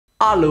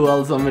Hallo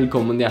alle sammen,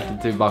 velkommen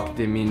hjertelig tilbake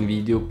til min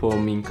video på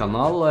min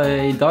kanal.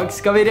 I dag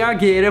skal vi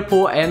reagere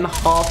på en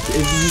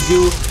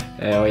hatvideo.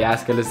 Og jeg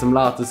skal liksom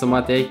late som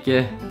at jeg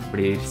ikke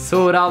blir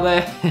såret av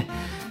det.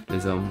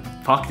 Liksom,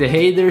 fuck the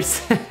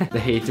haters.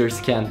 The haters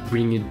can't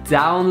bring you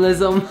down,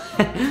 liksom.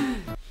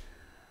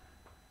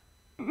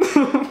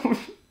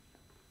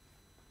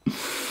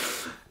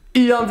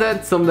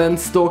 Uansett, som den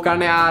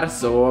stalkeren jeg er,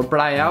 så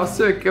pleier jeg å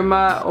søke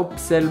meg opp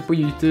selv på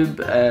YouTube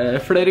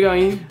flere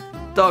ganger.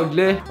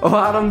 Daglig. Og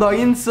her om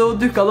dagen så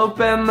dukket det opp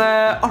en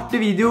artig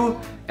video,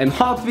 en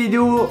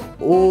hatvideo,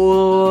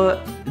 og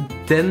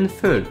den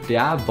følte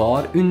jeg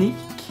var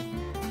unik.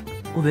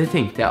 Og det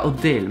tenkte jeg å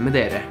dele med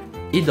dere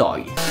i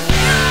dag.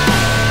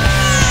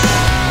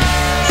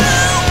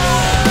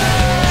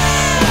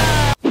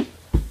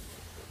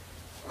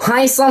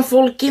 Hei sann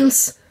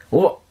folkens,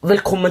 og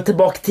velkommen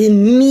tilbake til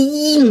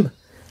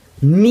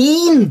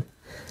min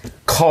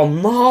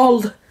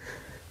kanal.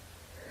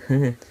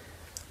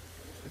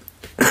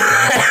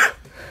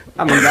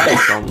 Ja, men det er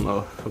ikke sånn å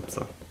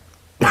hoppsa.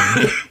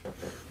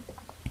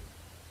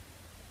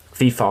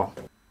 Fy faen.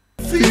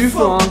 Fy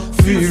faen.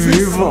 Fy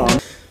faen.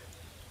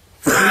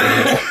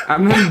 Ja,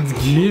 men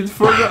Gud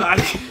for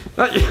deg.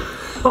 Nei.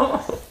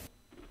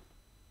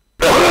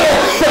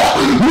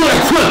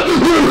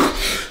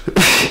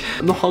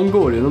 Når han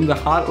går gjennom det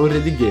her og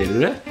redigerer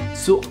det,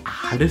 så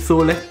er det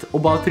så lett å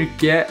bare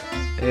trykke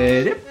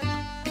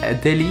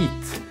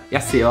delete.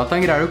 Jeg ser jo at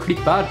han greier å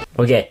klippe her.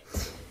 Ok,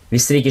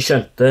 hvis dere ikke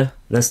skjønte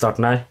den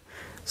starten her,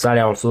 så er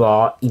det altså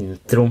da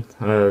introen,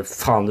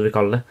 faen du vil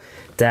kalle det.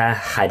 Det er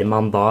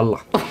HermanDahl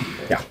da.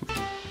 Ja.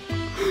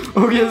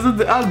 Ok, så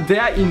det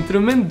er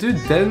introen min. Du,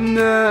 den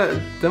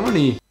var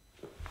ny.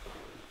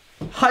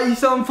 Hei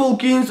sann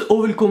folkens,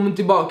 og velkommen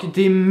tilbake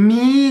til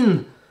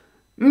min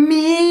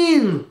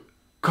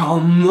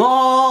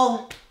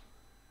kanal.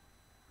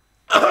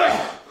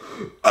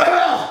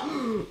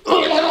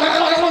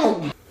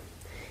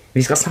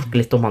 Vi skal snakke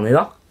litt om han i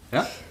dag.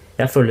 Ja.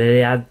 Jeg føler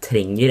jeg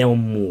trenger og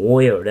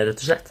må gjøre det, rett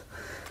og slett.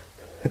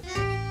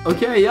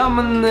 Ok, ja,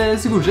 men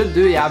så koselig.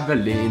 Du, jeg er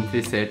veldig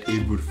interessert i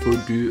hvorfor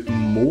du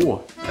må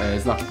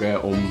snakke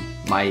om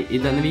meg i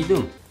denne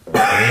videoen.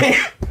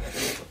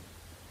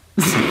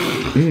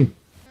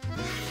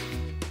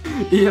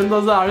 Igjen da,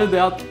 så er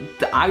det at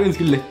det er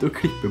ganske lett å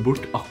klippe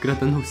bort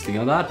akkurat den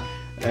hostingen der.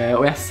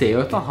 Og jeg ser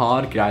jo at han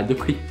har greid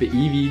å klippe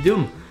i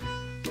videoen.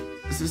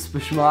 Så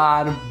spørsmålet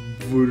er,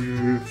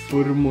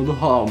 hvorfor må du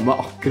ha med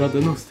akkurat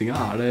den hostingen?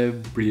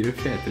 Blir det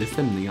fetere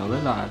stemning av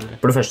det, eller?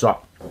 For det første da,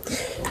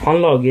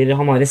 han har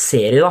en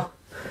serie da,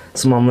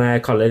 som han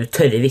kaller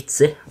tørre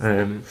vitser.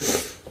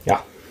 Ja.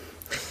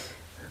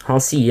 Han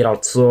sier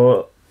altså,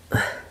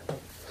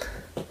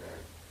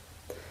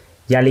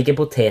 jeg liker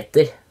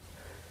poteter,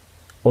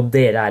 og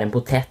dere er en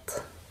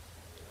potet.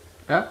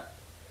 Ja.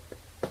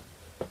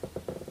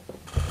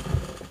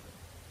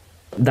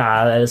 Det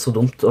er så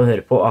dumt å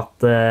høre på at,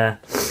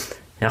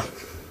 ja,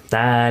 det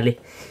er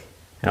litt,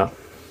 ja.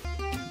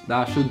 Det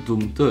er så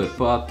dumt å høre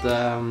på at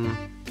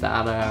det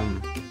er,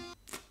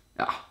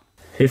 ja.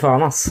 Fy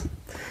faen, ass.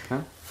 Ja.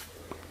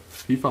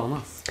 Fy faen,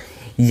 ass.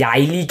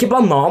 Jeg liker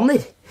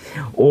bananer,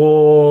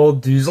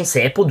 og du som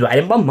ser på, du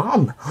er en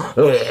banan.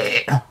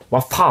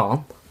 Hva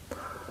faen?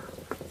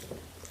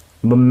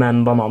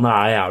 Men bananer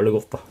er jævlig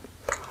godt, da.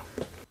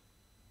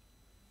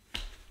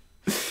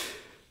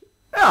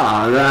 Ja,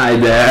 nei,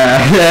 det...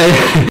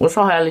 Og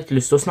så har jeg litt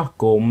lyst til å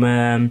snakke om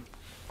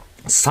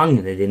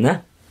sangene dine.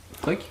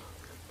 Takk.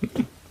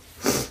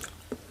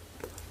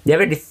 De er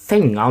veldig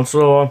fengende,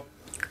 så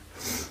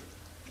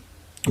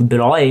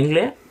bra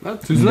egentlig. Ja,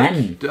 tusen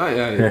takk.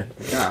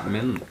 Ja,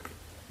 men...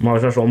 Må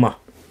det være sånn, da.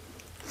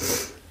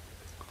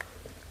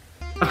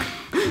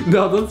 Det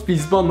hadde han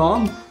spist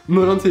banan.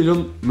 Når han sier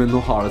sånn, men nå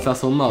har det seg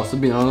sånn da, så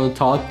begynner han å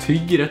ta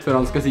tygg rett før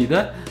han skal si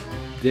det.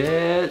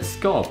 Det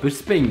skaper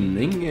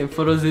spenning,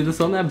 for å si det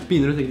sånn. Jeg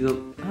begynner å tenke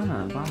sånn,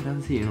 hva er det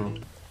han sier nå?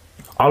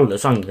 Alle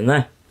sangene.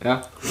 Ja.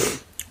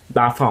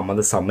 Det er faen meg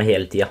det samme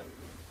hele tiden.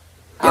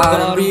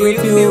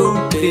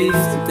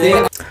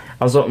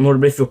 Altså, når du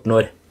blir 14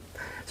 år,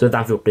 så dette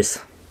er en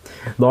 14.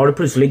 Da har du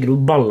plutselig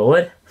grodd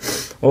ballehår,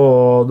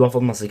 og du har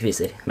fått masse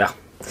kviser. Ja,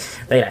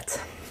 det er greit.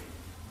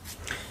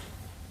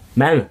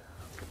 Men,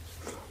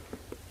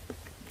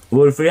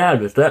 hvorfor i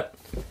helvete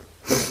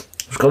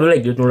skal du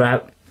legge ut når du er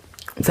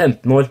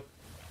 15 år,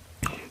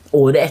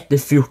 året etter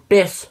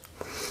 40?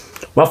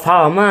 Hva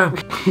faen er?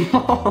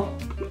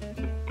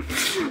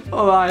 Å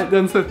nei,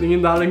 den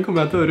setningen der, den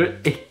kommer jeg til å høre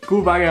ekko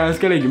hver gang jeg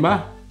skal legge meg.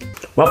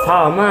 Hva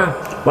faen er?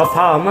 Hva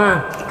faen er?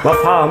 Hva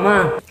faen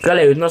er? Skal jeg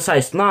legge ut når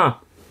 16 da?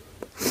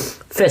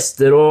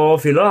 Fester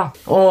og fyller da.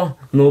 Og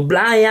nå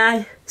ble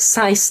jeg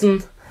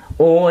 16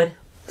 år.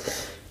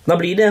 Da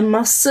blir det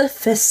masse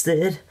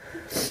fester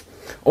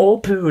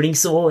og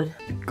pulingsår.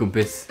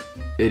 Kompis,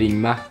 ring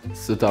meg,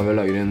 så tar vi og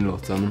lager en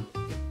låt sammen.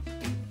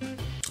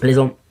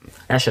 Liksom,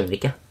 jeg skjønner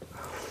ikke.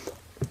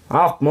 Jeg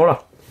er 18 år da.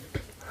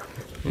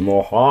 Nå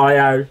har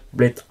jeg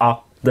blitt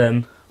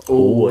 18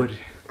 år.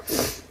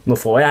 Nå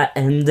får jeg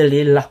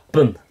endelig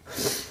lappen.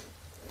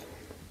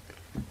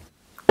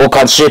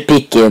 kanskje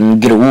pikken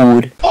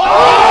gror.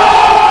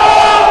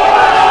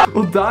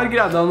 Og der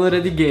greide han å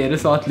redigere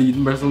så at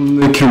lyden ble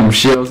sånn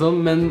krumskje og sånn,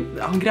 men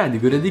han greide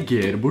ikke å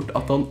redigere bort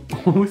at han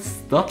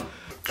hosta.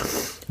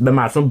 Hvem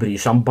er det som bryr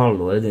seg om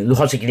ballåret dine? Du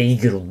har sikkert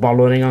ikke grodd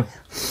ballår engang.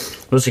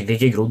 Du har sikkert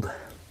ikke grodd.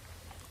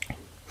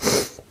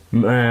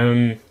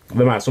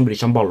 Hvem er det som bryr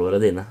seg om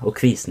ballåret dine og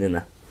kvisen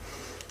dine?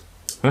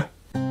 Hæ?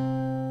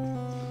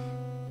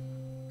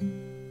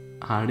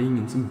 Er det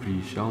ingen som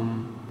bryr seg om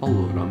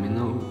ballårene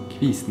mine og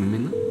kvisene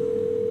mine?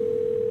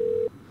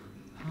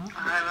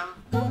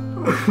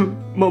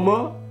 Mamma?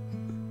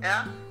 Ja?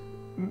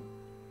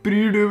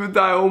 Bryr du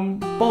deg om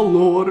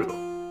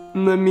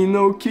ballårene mine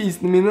og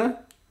kvisene mine?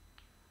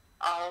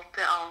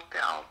 Alltid,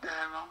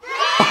 Herman.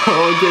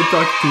 Ok,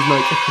 takk, tusen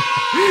takk.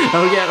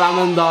 Ok, nei,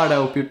 men da er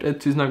det oppgjort.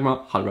 Tusen takk,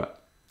 mamma. Ha det bra.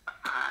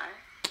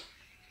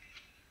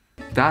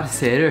 Der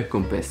ser du,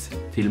 kompis.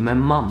 Til og med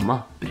mamma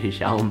bryr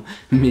seg om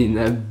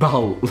mine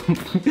ball.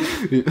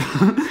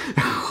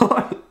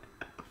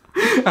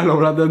 Jeg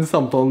lover deg, den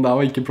samtalen der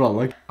var ikke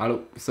planlagt.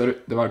 Hallo, sorry,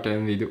 det var til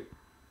en video.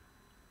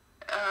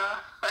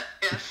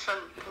 Jeg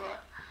skjønte det.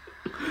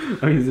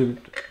 Ok,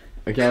 supert.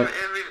 Ok. Jeg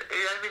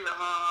ville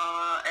ha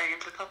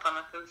egentlig tatt deg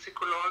med til en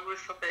psykolog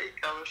hvis at jeg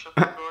ikke hadde kjøpt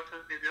en går til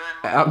videoen.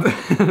 Ja, det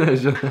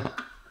skjønner jeg.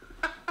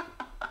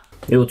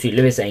 Jo,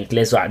 tydeligvis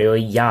egentlig så er det jo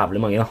jævlig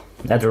mange da.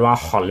 Jeg tror det var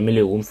 500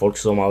 000 folk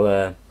som hadde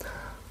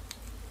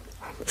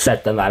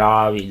sett den der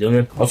av videoen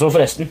min. Og så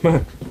forresten,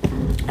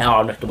 jeg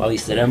har nødt til å bare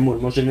vise dere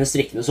mormor sine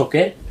strikkende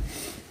sokker.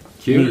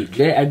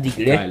 Nydelig, jeg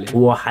digger de.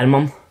 Og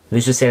Herman,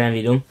 hvis du ser den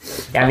videoen.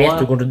 Jeg vet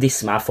du kommer til å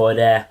disse meg for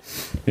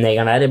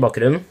negeren der i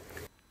bakgrunnen.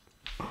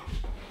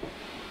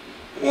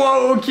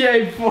 Wow, ok,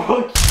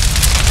 fuck.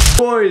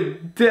 Oi,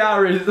 det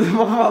er racist.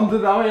 Hva faen,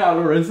 det der var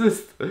jævlig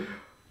racist.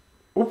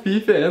 Å, fy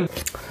ferien.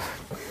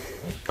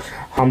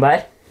 Han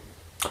der.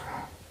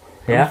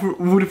 Ja.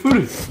 Hvorfor?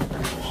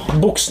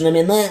 Buksene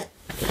mine.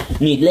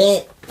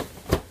 Nydelig.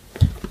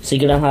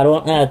 Sikkert den her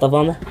også. Jeg vet da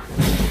faen det.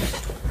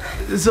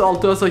 Så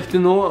alt du har sagt til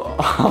nå,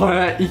 har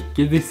jeg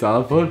ikke disset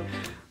deg for.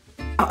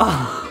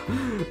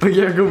 Ok,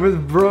 jeg kommer,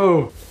 bro.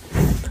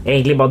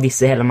 Egentlig bare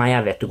disse hele meg.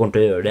 Jeg vet du kommer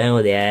til å gjøre det,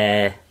 og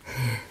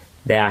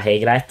det er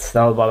helt greit. Det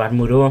hadde bare vært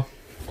moro.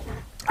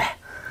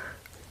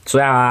 Så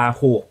jeg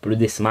håper du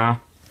disser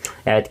meg.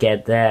 Jeg vet ikke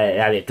helt,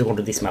 jeg vet du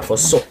kommer til å disse meg for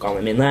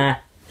sokkene mine.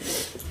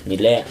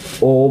 Nydelig.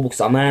 Og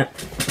buksene.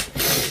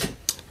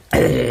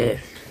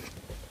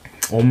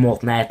 Og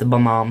måten jeg eter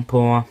banan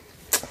på.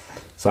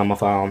 Samme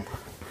faen.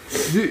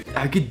 Du,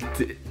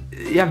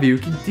 jeg vil jo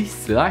ikke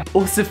disse deg.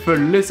 Og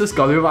selvfølgelig så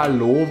skal det jo være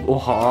lov å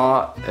ha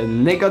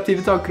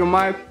negative tanker om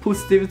meg,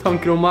 positive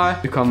tanker om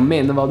meg. Du kan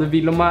mene hva du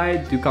vil om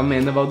meg, du kan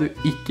mene hva du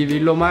ikke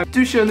vil om meg.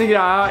 Du skjønner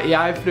greia,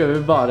 jeg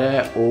prøver bare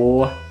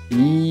å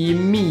gi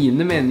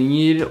mine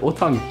meninger og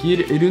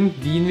tanker rundt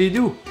din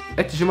video.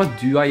 Ettersom at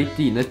du har gitt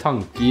dine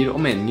tanker og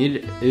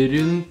meninger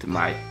rundt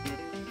meg.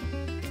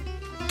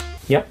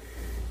 Ja.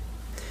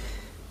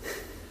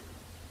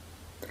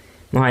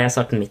 Nå har jeg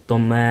sagt mitt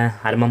om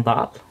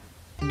HermanDahl.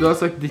 Du har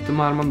sagt ditt om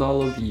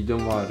HermanDahl, og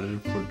videoen varer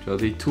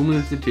fortsatt i 2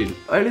 minutter til.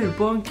 Og jeg lurer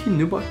på, han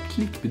kunne jo bare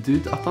klippet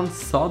ut at han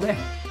sa det.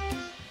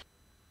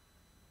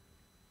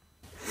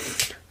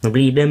 Nå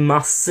blir det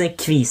masse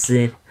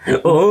kviser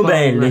og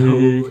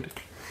bellehur.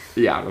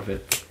 Jævla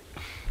fett.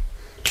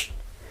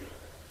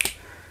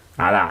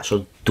 Nei, det er så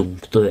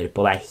dumt å høre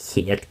på. Det er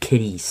helt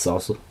krise,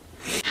 altså.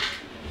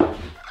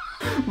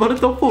 Bare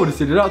da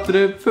forestiller dere at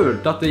dere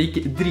følte at det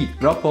gikk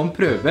dritbra på en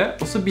prøve,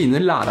 og så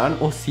begynner læreren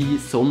å si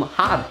sånn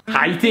her.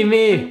 Hei,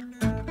 Timmy!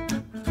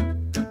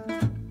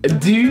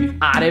 Du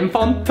er en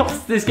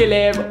fantastisk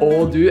elev,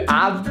 og du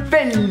er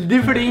veldig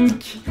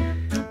flink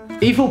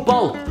i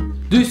fotball.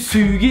 Du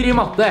suger i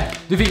matte.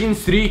 Du fikk en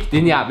stryk,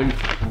 din jævel.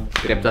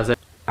 Drep deg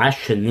selv. Jeg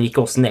skjønner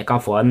ikke hvordan jeg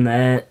kan få en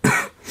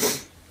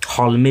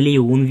 500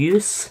 000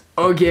 views.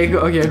 Ok,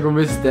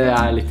 kompis, det er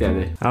jeg litt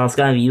enig. Ja, da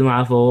skal den videoen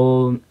her få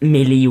 1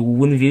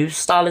 million views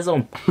da,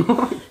 liksom.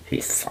 Fy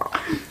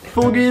faen.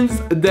 Folkens,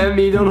 den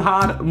videoen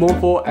her må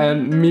få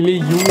 1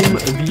 million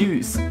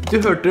views. Du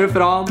hørte det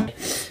fra han.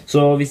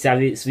 Så hvis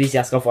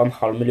jeg skal få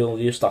 500 000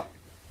 views da,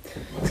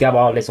 skal jeg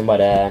bare liksom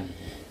bare,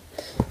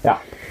 ja.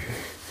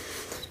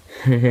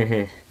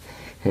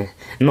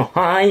 Nå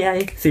har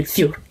jeg fylt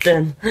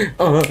 14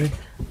 år.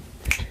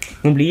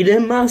 Nå blir det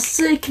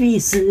masse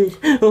kviser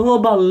og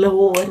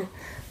ballehår.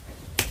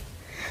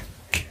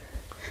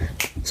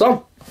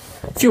 Sånn.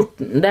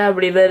 14, det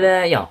blir vel,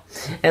 ja,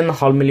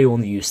 500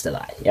 000 views det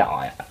der. Ja.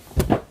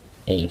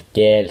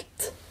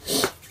 Enkelt.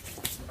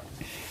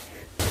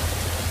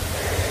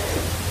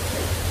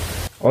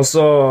 Og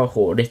så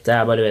håret ditt,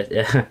 jeg bare vet,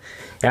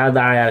 jeg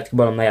vet ikke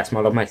bare om det er jeg som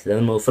har lagt merke til det,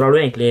 men hvorfor har du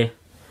egentlig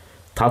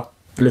tatt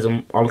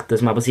liksom alt det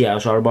som er på siden,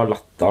 og så har du bare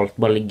latt alt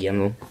bare ligge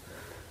igjen nå?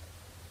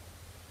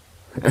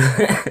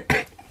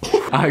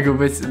 Nei,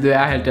 kompis, du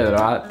er helt enig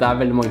da. Det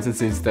er veldig mange som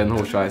synes den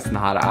hårsveisen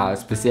her er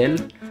spesiell.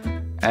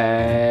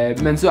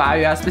 Men så er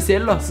jo jeg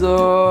spesiell da, så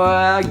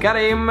got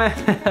him,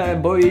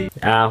 boy.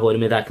 Ja, håret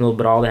mitt er ikke noe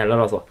bra det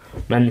heller, altså.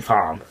 Men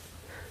faen,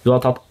 du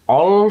har tatt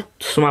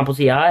alt som er på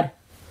siden her.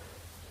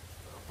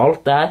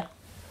 Alt der.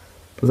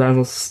 Og så er det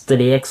en sånn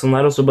strek sånn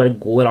der, og så bare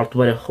går alt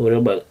og bare håret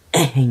og bare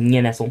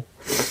henger ned sånn.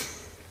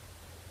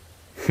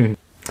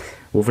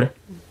 Hvorfor det?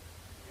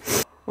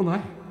 Å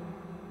nei.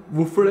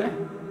 Hvorfor det?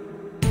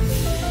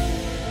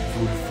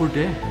 Hvorfor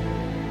det?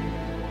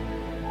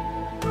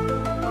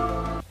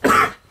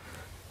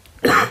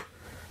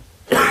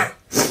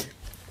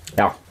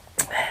 Ja.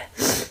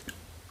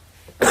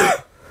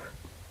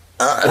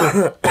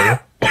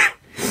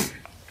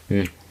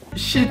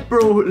 Shit,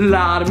 bro.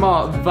 Lær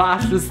meg. Vær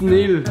så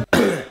snill.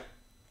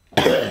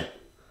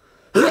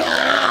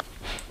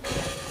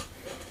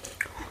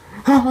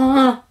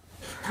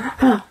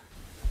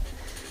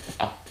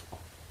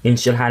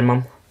 Unnskyld,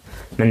 Herman.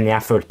 Men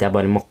jeg følte jeg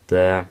bare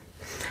måtte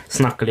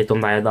snakke litt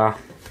om deg da.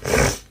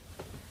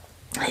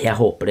 Jeg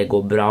håper det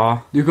går bra.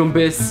 Du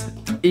kompis,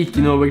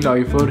 ikke noe å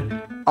beklage for.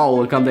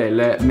 Alle kan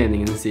dele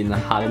meningene sine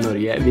her i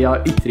Norge. Vi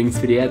har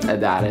ytringsfrihet.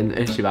 Det er en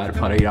svær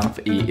paragraf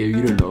i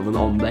grunnloven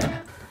om det.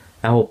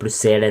 Jeg håper du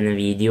ser denne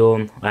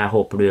videoen, og jeg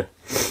håper du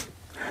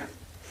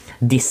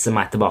disser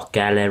meg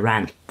tilbake, eller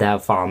rante, hva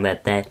faen det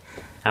heter.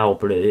 Jeg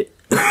håper du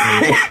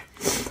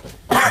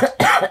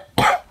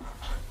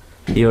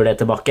gjør det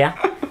tilbake.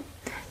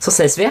 Så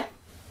ses vi.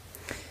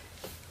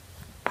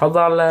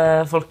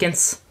 HermanDahl,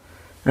 folkens.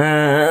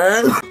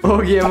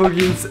 Ok,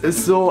 folkens,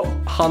 så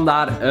han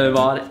der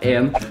var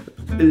en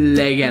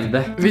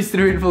legende. Hvis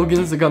dere vil,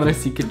 folkens, så kan dere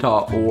sikkert ta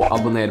og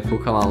abonnere på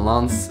kanalen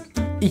hans.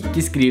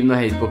 Ikke skriv noe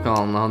hate på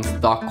kanalen hans,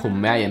 da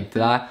kommer jeg hjem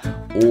til deg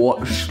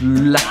og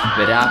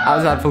slapper deg.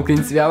 Altså,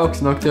 folkens, vi er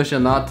voksne nok til å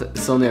skjønne at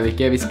sånn gjør vi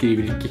ikke. Vi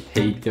skriver ikke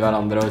hate til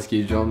hverandre og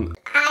skriver sånn.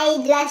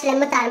 Hei, du er slem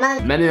mot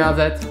Herman. Men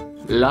uansett,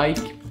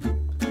 like,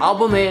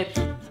 abonner,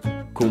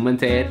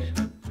 kommenter.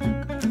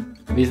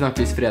 Vi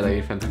snakkes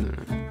fredager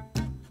 15:00.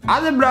 Ha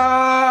det bra!